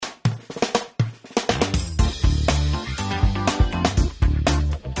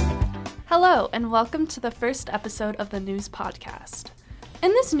Hello, and welcome to the first episode of the News Podcast.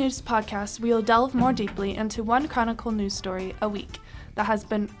 In this News Podcast, we will delve more deeply into one Chronicle news story a week that has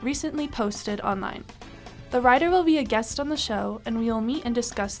been recently posted online. The writer will be a guest on the show, and we will meet and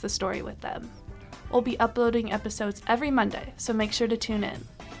discuss the story with them. We'll be uploading episodes every Monday, so make sure to tune in.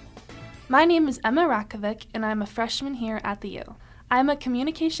 My name is Emma Rakovic, and I'm a freshman here at the U. I'm a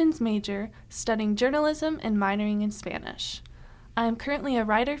communications major studying journalism and minoring in Spanish. I am currently a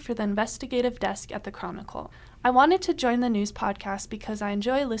writer for the investigative desk at the Chronicle. I wanted to join the News Podcast because I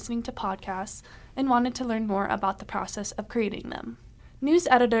enjoy listening to podcasts and wanted to learn more about the process of creating them. News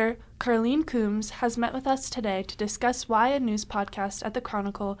editor Carleen Coombs has met with us today to discuss why a news podcast at the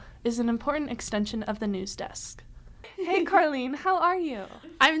Chronicle is an important extension of the news desk. Hey Carleen, how are you?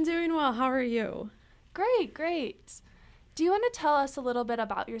 I'm doing well. How are you? Great. Do you want to tell us a little bit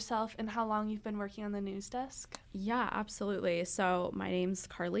about yourself and how long you've been working on the news desk? Yeah, absolutely. So my name's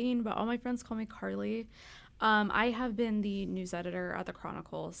Carleen, but all my friends call me Carly. I have been the news editor at the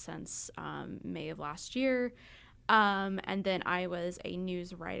Chronicle since May of last year. And then I was a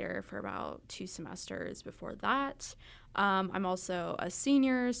news writer for about 2 semesters before that. I'm also a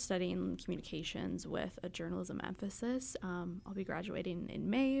senior studying communications with a journalism emphasis. I'll be graduating in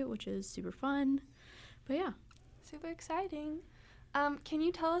May, which is super fun. But yeah. Super exciting. Can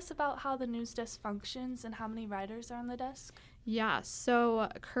you tell us about how the news desk functions and how many writers are on the desk? Yeah, so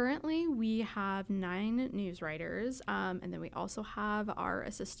currently we have 9 news writers, and then we also have our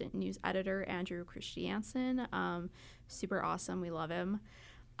assistant news editor, Andrew Christiansen. Super awesome. We love him.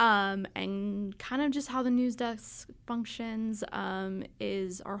 And kind of just how the news desk functions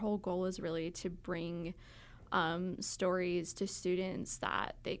is our whole goal is really to bring stories to students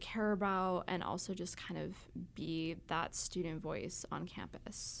that they care about and also just kind of be that student voice on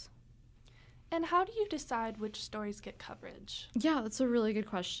campus. And how do you decide which stories get coverage? Yeah, that's a really good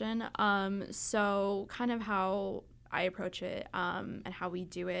question. So kind of how I approach it and how we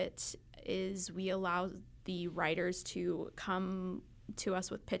do it is we allow the writers to come to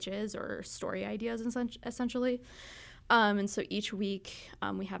us with pitches or story ideas essentially. And so each week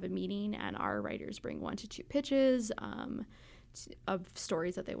we have a meeting and our writers bring 1 to 2 pitches of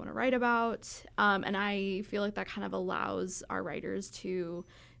stories that they want to write about. And I feel like that kind of allows our writers to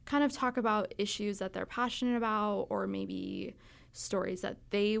kind of talk about issues that they're passionate about or maybe stories that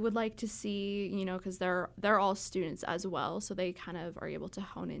they would like to see, you know, because they're all students as well. So they kind of are able to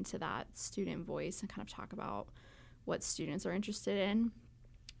hone into that student voice and kind of talk about what students are interested in.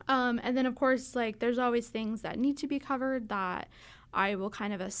 And then, of course, like there's always things that need to be covered that I will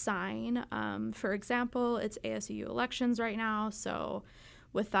kind of assign. For example, it's ASU elections right now. So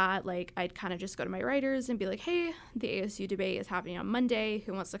with that, like I'd kind of just go to my writers and be like, hey, the ASU debate is happening on Monday.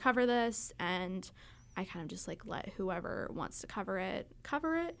 Who wants to cover this? And I kind of just like let whoever wants to cover it.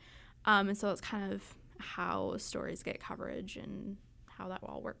 And so that's kind of how stories get coverage and how that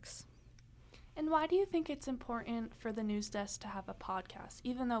all works. And why do you think it's important for the news desk to have a podcast,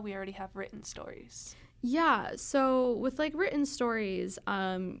 even though we already have written stories? Yeah, so with like written stories,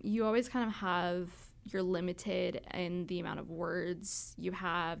 you always kind of have, you're limited in the amount of words you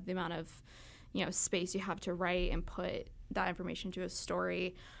have, the amount of, space you have to write and put that information to a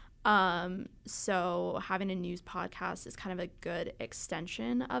story. So having a news podcast is kind of a good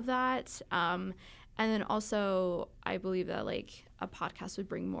extension of that. And then also, I believe that like a podcast would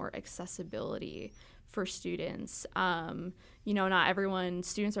bring more accessibility for students.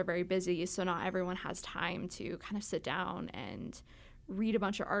 Students are very busy, so not everyone has time to kind of sit down and read a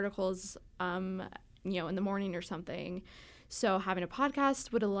bunch of articles, in the morning or something. So having a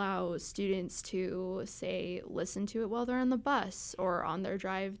podcast would allow students to, say, listen to it while they're on the bus or on their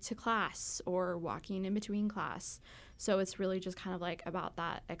drive to class or walking in between class. So it's really just kind of like about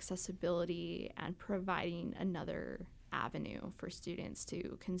that accessibility and providing another avenue for students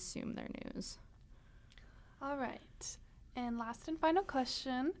to consume their news. All right. And last and final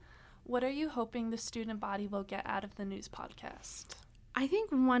question, what are you hoping the student body will get out of the news podcast? I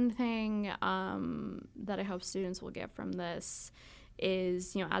think one thing that I hope students will get from this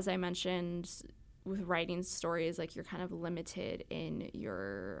is, as I mentioned, with writing stories, like you're kind of limited in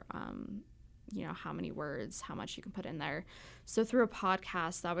your, how many words, how much you can put in there. So through a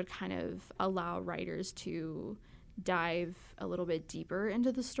podcast, that would kind of allow writers to dive a little bit deeper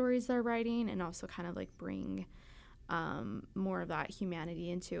into the stories they're writing and also kind of like bring more of that humanity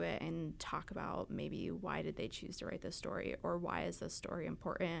into it and talk about maybe why did they choose to write this story or why is this story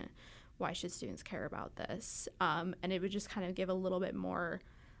important? Why should students care about this? And it would just kind of give a little bit more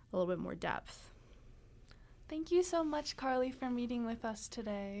depth. Thank you so much, Carly, for meeting with us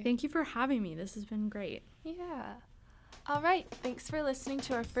today. Thank you for having me. This has been great. Yeah. All right, thanks for listening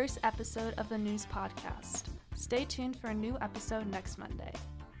to our first episode of the News Podcast. Stay tuned for a new episode next Monday.